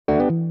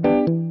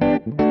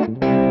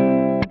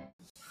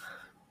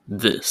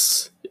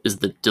This is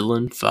the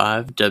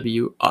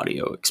Dylan5w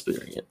audio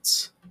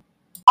experience.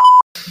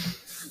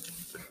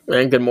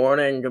 And good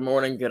morning,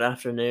 good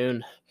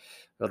afternoon,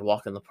 good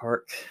walk in the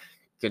park,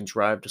 good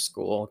drive to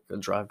school, good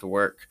drive to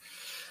work.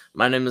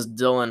 My name is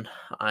Dylan.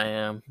 I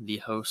am the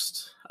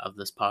host of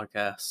this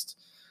podcast.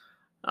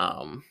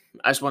 I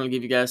just want to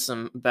give you guys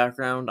some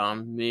background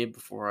on me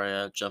before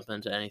I jump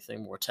into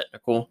anything more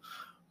technical.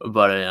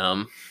 But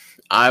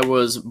I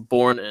was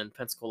born in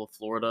Pensacola,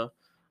 Florida,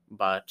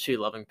 by two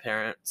loving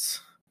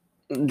parents.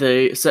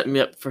 They set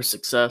me up for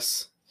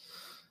success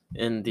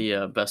in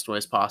the best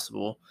ways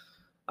possible.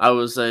 I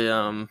was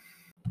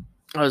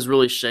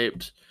really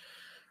shaped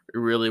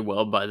really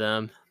well by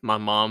them. My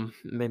mom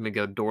made me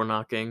go door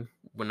knocking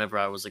whenever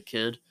I was a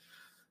kid,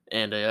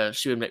 and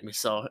she would make me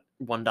sell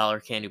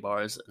 $1 candy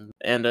bars,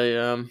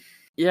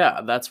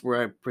 yeah, that's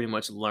where I pretty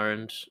much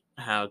learned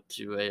how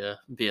to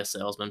be a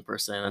salesman per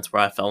se. And that's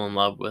where I fell in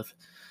love with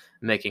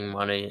making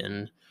money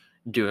and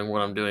doing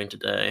what I'm doing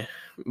today.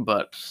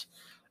 But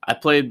I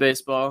played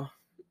baseball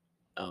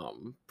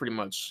pretty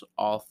much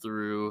all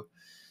through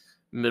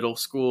middle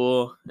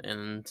school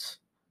and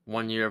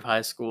 1 year of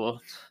high school.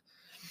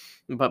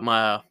 But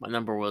my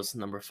number was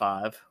number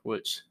 5,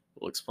 which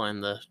will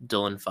explain the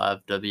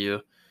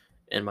Dylan5w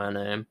in my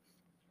name.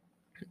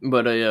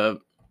 But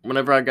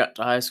whenever I got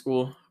to high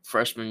school,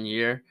 freshman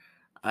year,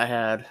 I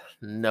had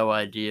no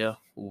idea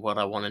what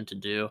I wanted to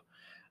do.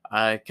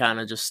 I kind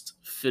of just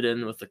fit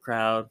in with the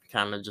crowd,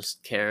 kind of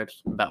just cared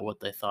about what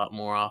they thought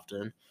more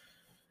often.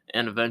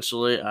 And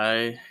eventually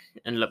I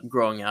ended up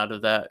growing out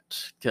of that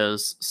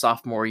because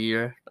sophomore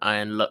year, I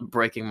ended up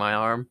breaking my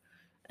arm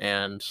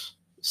and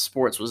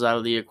sports was out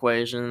of the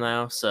equation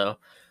now. So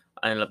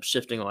I ended up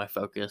shifting my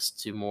focus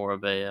to more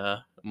of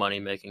a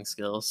money-making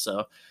skills.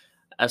 So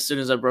as soon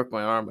as I broke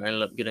my arm, I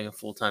ended up getting a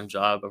full-time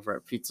job over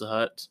at Pizza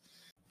Hut.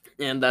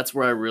 And that's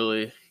where I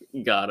really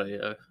got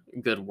a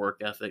good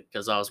work ethic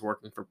because I was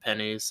working for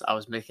pennies. I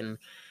was making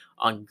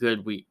on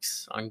good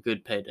weeks, on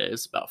good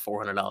paydays, about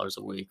 $400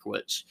 a week,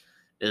 which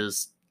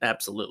is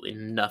absolutely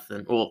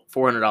nothing. Well,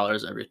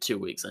 $400 every 2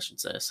 weeks, I should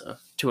say. So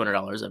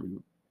 $200 every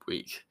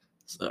week.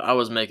 So I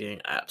was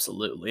making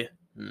absolutely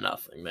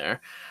nothing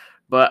there.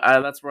 But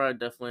that's where I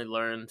definitely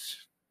learned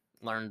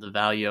the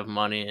value of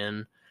money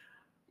and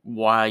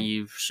why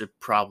you should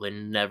probably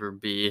never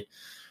be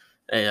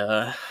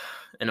an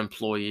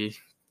employee.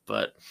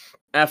 But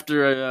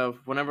after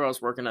whenever I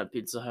was working at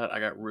Pizza Hut, I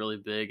got really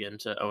big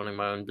into owning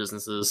my own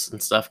businesses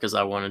and stuff because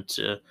I wanted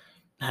to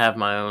have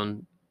my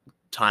own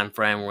time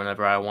frame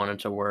whenever I wanted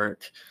to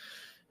work.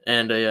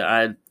 And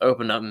I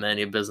opened up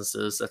many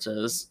businesses such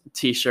as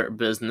T-shirt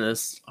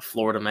business,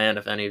 Florida Man.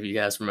 If any of you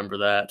guys remember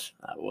that,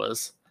 that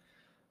was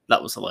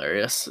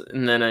hilarious.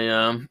 And then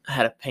I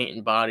had a paint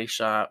and body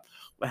shop.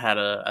 I had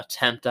an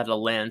attempt at a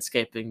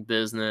landscaping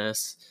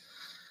business.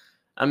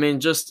 I mean,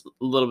 just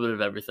a little bit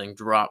of everything.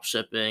 Drop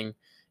shipping,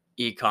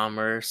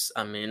 e-commerce.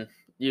 I mean,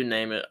 you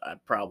name it, I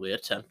probably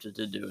attempted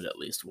to do it at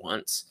least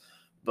once.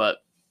 But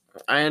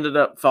I ended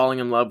up falling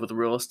in love with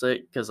real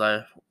estate because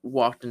I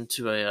walked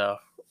into a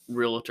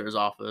realtor's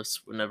office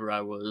whenever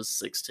I was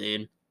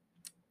 16.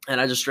 And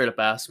I just straight up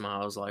asked them,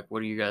 I was like, what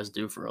do you guys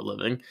do for a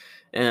living?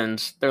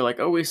 And they're like,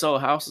 oh, we sell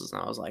houses.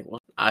 And I was like,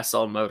 well, I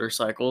sell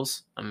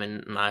motorcycles. I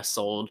mean, and I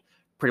sold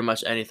pretty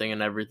much anything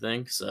and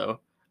everything.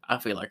 So I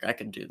feel like I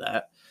could do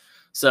that.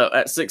 So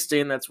at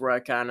 16, that's where I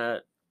kind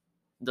of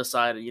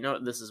decided, you know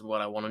what, this is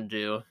what I want to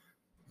do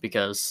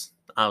because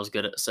I was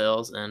good at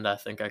sales and I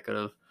think I could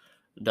have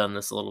done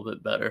this a little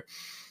bit better.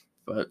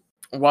 But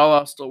while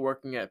I was still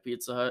working at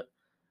Pizza Hut,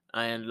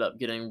 I ended up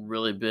getting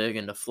really big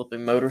into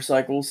flipping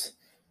motorcycles.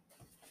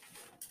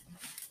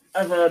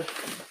 I've had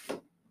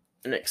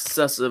an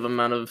excessive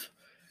amount of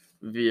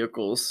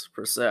vehicles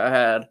per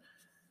se.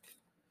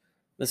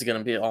 This is going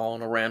to be all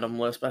on a random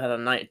list, but I had a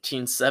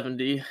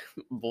 1970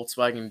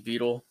 Volkswagen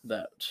Beetle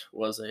that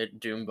was a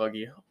dune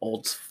buggy,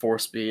 old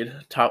 4-speed.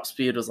 Top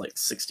speed was like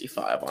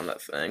 65 on that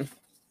thing.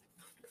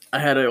 I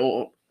had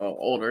an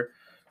older,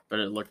 but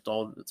it looked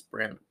old. It's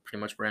pretty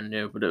much brand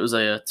new, but it was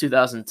a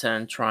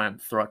 2010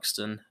 Triumph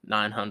Thruxton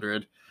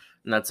 900,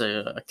 and that's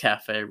a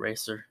cafe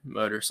racer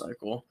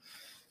motorcycle.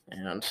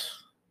 And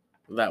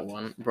that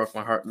one broke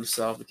my heart to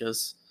sell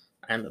because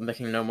I ended up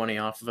making no money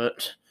off of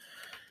it.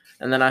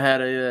 And then I had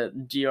a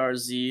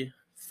DRZ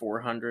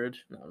 400.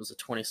 That was a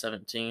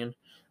 2017.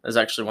 That was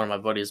actually one of my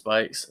buddy's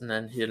bikes, and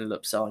then he ended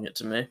up selling it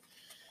to me.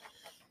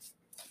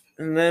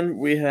 And then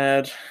we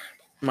had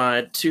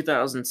my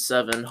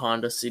 2007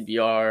 Honda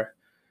CBR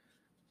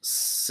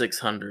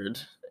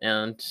 600,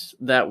 and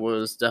that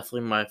was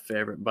definitely my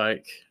favorite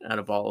bike out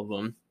of all of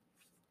them.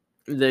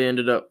 They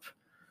ended up,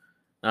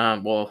 I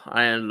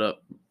ended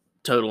up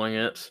totaling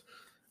it,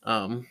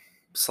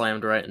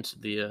 slammed right into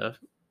the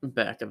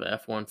back of a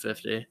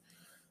F-150,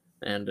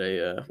 and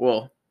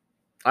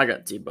I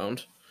got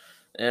T-boned,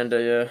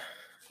 and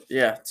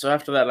yeah, so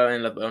after that I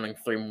ended up owning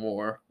 3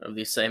 more of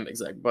these same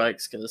exact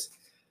bikes because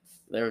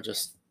they were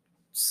just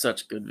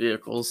such good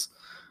vehicles.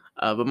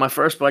 But my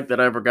first bike that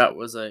I ever got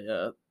was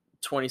a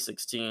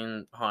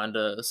 2016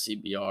 Honda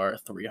CBR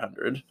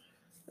 300,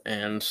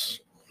 and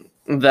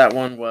that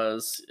one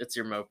was It's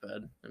Your Moped,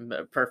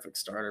 a perfect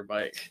starter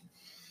bike.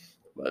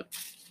 But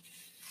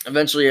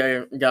eventually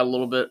I got a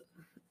little bit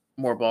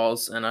more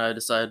balls, and I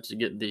decided to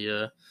get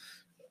the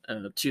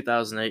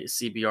 2008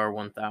 CBR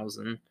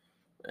 1000,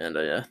 and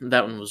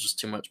that one was just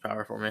too much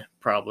power for me.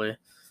 Probably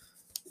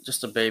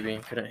just a baby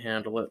and couldn't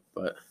handle it,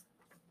 but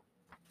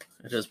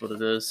it is what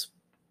it is.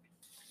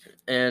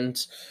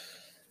 And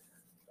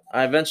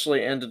I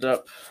eventually ended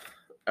up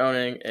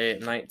owning a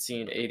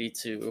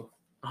 1982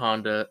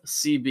 Honda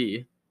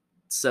CB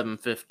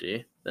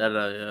 750 that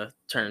I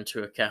turned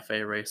into a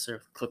cafe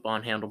racer,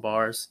 clip-on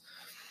handlebars,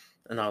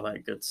 and all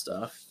that good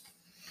stuff.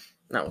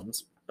 That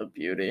one's a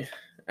beauty.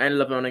 I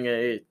ended up owning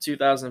a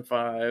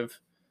 2005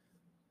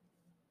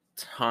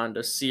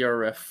 Honda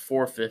CRF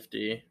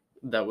 450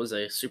 that was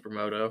a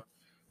supermoto,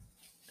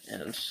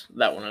 and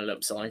that one ended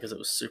up selling because it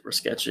was super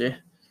sketchy.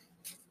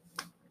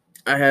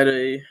 I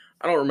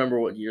don't remember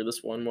what year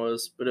this one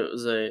was, but it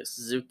was a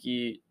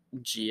Suzuki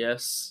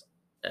GS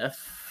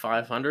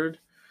F500,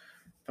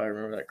 if I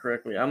remember that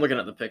correctly. I'm looking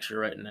at the picture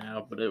right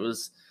now, but it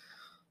was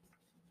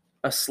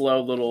a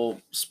slow little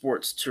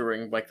sports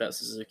touring bike that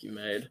Suzuki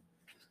made.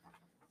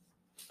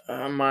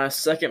 My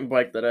second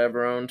bike that I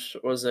ever owned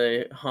was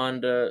a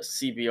Honda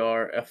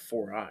CBR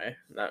F4i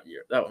that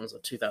year. That one was a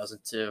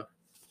 2002.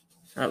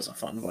 That was a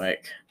fun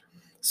bike.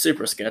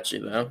 Super sketchy,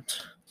 though.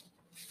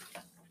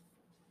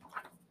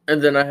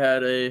 And then I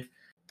had I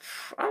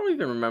don't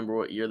even remember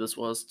what year this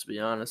was, to be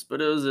honest,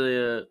 but it was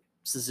a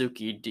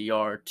Suzuki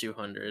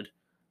DR200.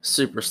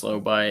 Super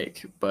slow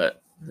bike,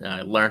 but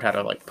I learned how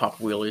to like pop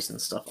wheelies and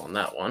stuff on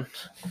that one.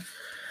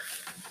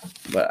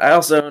 But I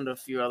also owned a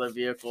few other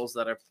vehicles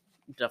that I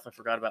definitely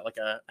forgot about. Like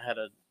I had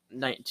a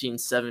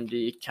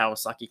 1970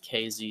 Kawasaki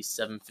KZ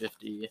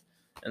 750,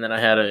 and then I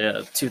had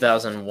a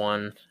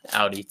 2001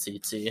 Audi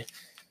TT.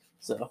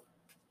 So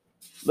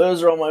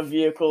those are all my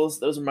vehicles.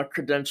 Those are my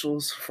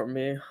credentials for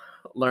me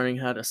learning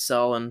how to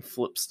sell and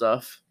flip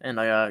stuff, and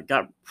I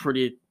got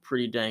pretty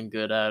dang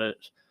good at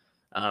it.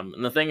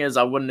 And the thing is,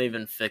 I wouldn't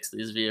even fix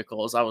these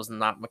vehicles. I was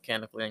not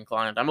mechanically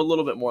inclined. I'm a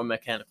little bit more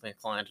mechanically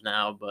inclined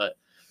now, but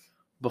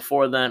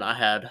before then, I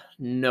had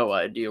no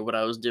idea what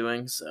I was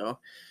doing. So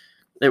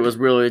it was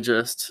really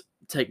just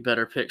take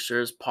better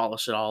pictures,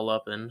 polish it all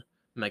up, and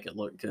make it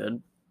look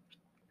good.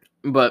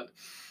 But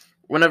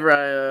whenever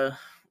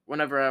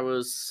I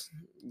was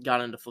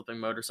got into flipping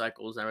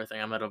motorcycles and everything,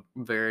 I met a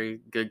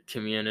very good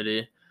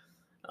community,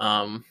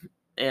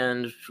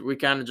 and we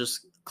kind of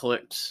just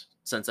clicked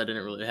since I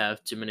didn't really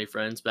have too many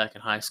friends back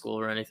in high school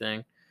or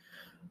anything.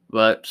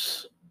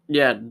 But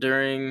yeah,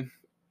 during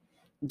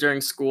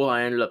school,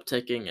 I ended up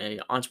taking a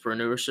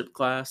entrepreneurship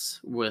class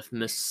with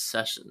Miss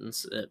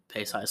Sessions at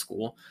Pace High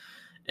School,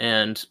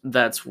 and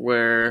that's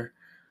where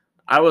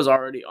I was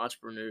already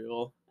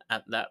entrepreneurial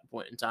at that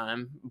point in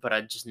time, but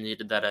I just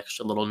needed that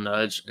extra little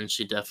nudge, and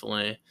she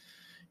definitely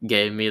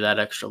gave me that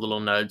extra little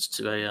nudge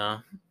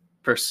to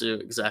pursue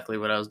exactly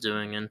what I was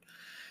doing and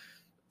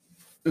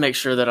make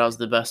sure that I was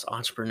the best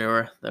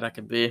entrepreneur that I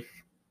could be.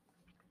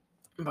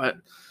 But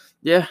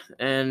yeah,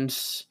 and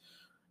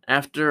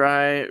after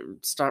I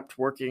stopped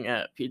working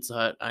at Pizza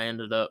Hut, I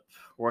ended up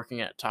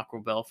working at Taco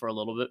Bell for a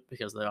little bit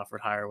because they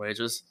offered higher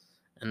wages.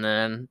 And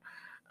then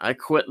I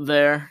quit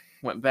there,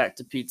 went back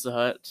to Pizza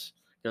Hut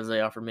because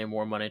they offered me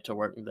more money to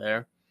work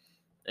there.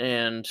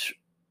 And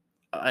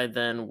I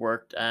then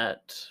worked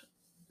at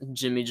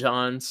Jimmy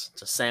John's.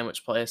 It's a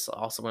sandwich place,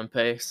 also in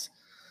Pace.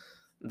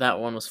 That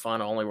one was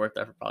fun. I only worked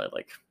there for probably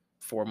like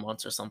 4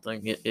 months or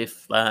something,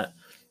 if that.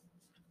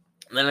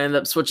 Then I ended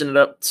up switching it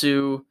up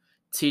to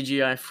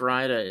TGI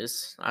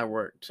Fridays. I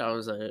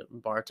was a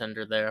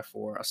bartender there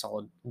for a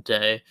solid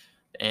day,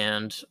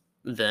 and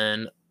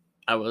then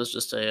I was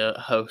just a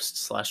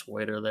host /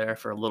 waiter there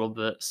for a little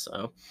bit.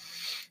 So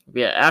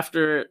yeah,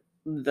 after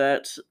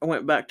that, I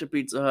went back to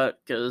Pizza Hut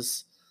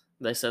because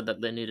they said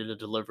that they needed a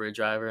delivery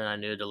driver, and I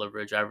knew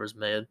delivery drivers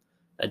made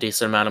a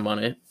decent amount of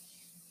money.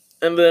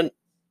 And then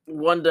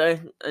one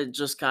day, it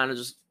just kind of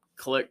just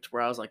clicked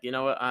where I was like, you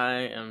know what, I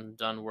am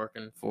done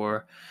working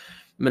for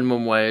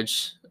minimum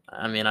wage.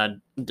 I mean, I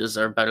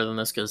deserve better than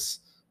this because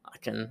I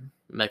can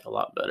make a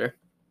lot better.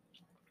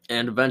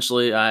 And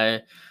eventually,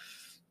 I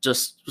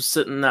just was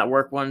sitting at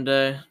work one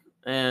day,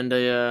 and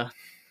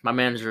my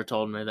manager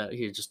told me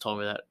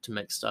that to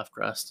make stuffed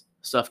crust.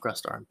 Stuffed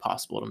crust are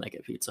impossible to make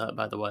at Pizza Hut,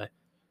 by the way.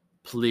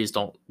 Please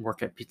don't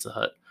work at Pizza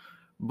Hut.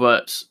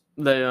 But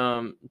they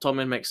told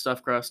me to make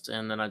stuffed crust,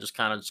 and then I just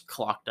kind of just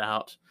clocked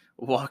out,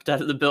 walked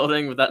out of the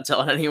building without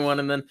telling anyone,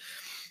 and then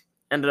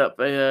ended up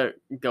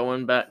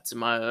going back to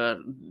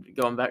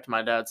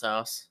my dad's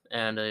house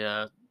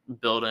and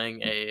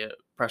building a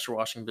pressure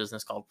washing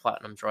business called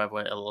Platinum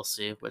Driveway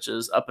LLC, which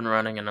is up and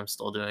running, and I'm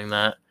still doing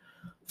that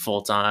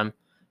full time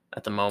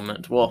at the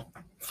moment. Well,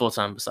 full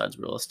time besides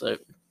real estate.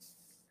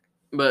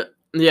 But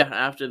yeah,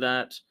 after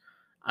that,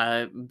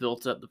 I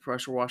built up the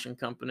pressure washing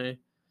company,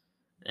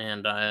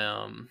 and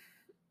I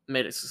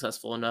made it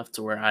successful enough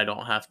to where I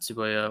don't have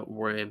to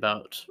worry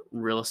about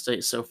real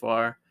estate so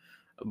far.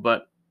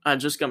 But I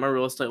just got my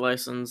real estate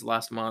license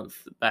last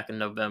month, back in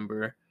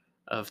November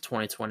of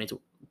 2020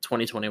 to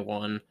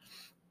 2021.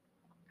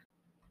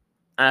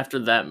 After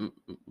that,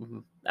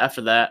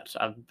 after that,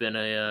 I've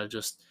been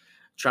just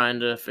trying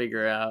to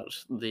figure out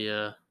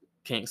the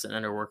kinks and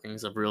inner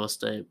workings of real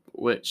estate,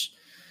 which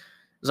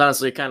is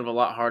honestly kind of a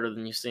lot harder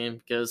than you seem,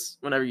 because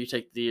whenever you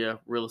take the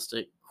real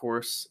estate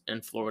course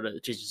in Florida,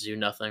 it teaches you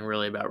nothing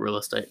really about real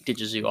estate. It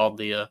teaches you all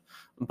the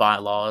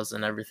bylaws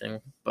and everything,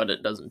 but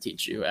it doesn't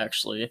teach you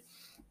actually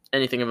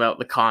anything about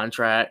the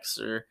contracts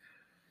or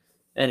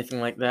anything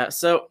like that.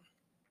 So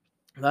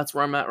that's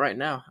where I'm at right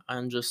now.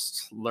 I'm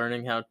just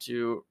learning how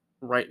to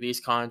write these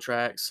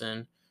contracts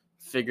and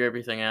figure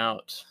everything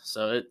out.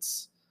 So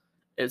it's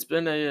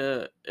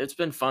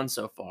been fun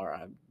so far.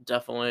 I'm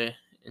definitely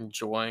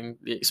enjoying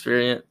the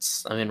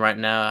experience. I mean, right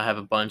now I have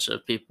a bunch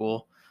of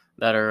people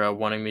that are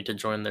wanting me to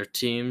join their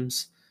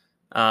teams.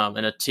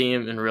 And a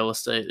team in real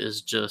estate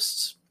is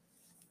just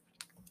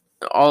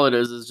all it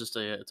is just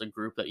it's a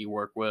group that you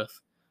work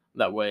with.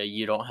 That way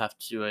you don't have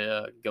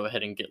to go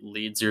ahead and get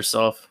leads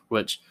yourself,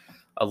 which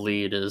a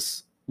lead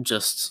is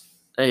just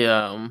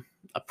a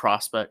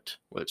prospect,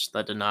 which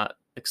that did not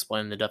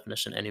explain the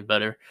definition any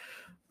better.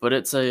 But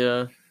it's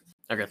okay,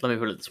 let me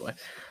put it this way.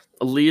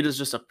 A lead is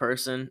just a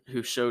person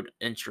who showed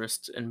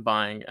interest in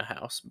buying a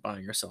house,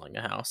 buying or selling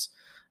a house.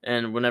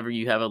 And whenever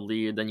you have a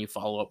lead, then you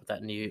follow up with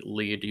that new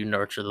lead, you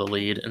nurture the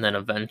lead, and then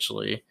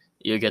eventually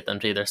you get them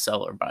to either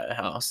sell or buy a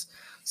house.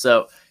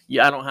 So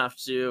yeah, I don't have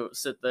to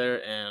sit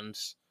there and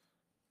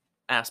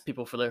ask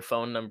people for their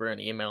phone number and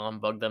email them,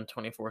 bug them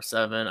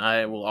 24/7.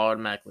 I will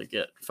automatically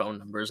get phone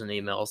numbers and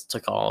emails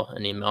to call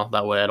and email.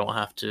 That way I don't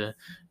have to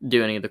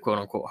do any of the quote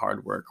unquote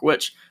hard work,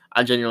 which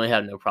I genuinely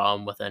had no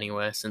problem with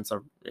anyway, since I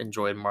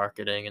enjoyed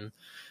marketing and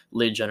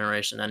lead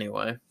generation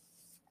anyway.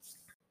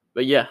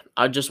 But yeah,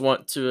 I just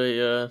want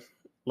to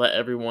let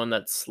everyone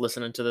that's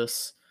listening to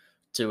this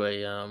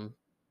to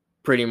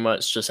pretty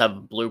much just have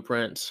a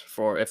blueprint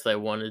for if they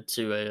wanted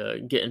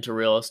to get into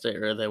real estate,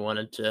 or they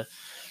wanted to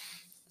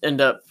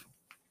end up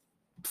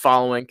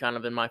following kind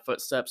of in my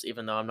footsteps,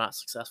 even though I'm not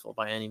successful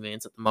by any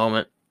means at the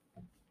moment.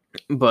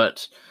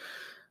 But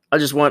I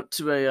just want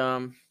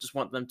to just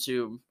want them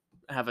to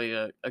have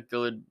a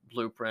good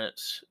blueprint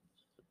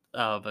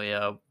of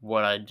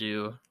what I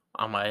do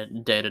on my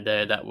day to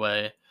day. That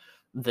way,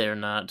 they're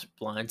not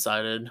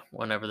blindsided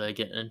whenever they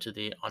get into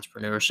the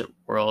entrepreneurship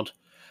world.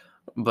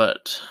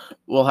 But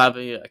we'll have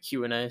a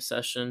Q&A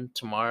session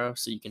tomorrow,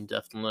 so you can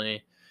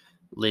definitely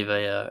leave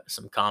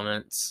some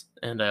comments,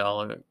 and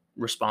I'll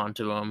respond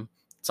to them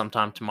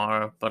sometime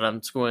tomorrow. But I'm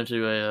just going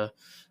to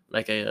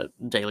make a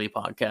daily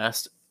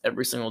podcast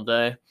every single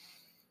day,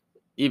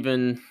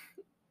 even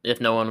if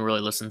no one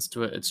really listens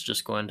to it. It's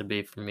just going to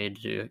be for me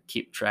to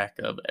keep track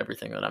of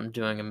everything that I'm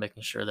doing and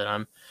making sure that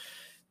I'm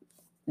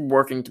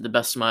working to the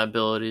best of my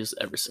abilities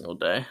every single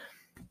day.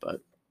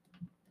 But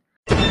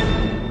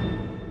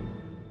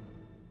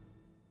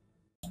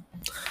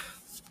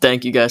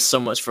thank you guys so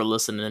much for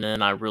listening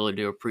in. I really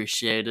do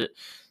appreciate it.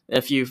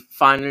 If you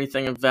find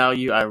anything of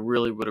value, I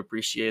really would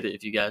appreciate it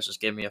if you guys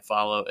just give me a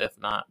follow. If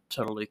not,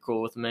 totally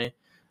cool with me.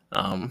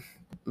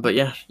 But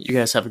yeah, you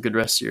guys have a good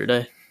rest of your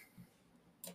day.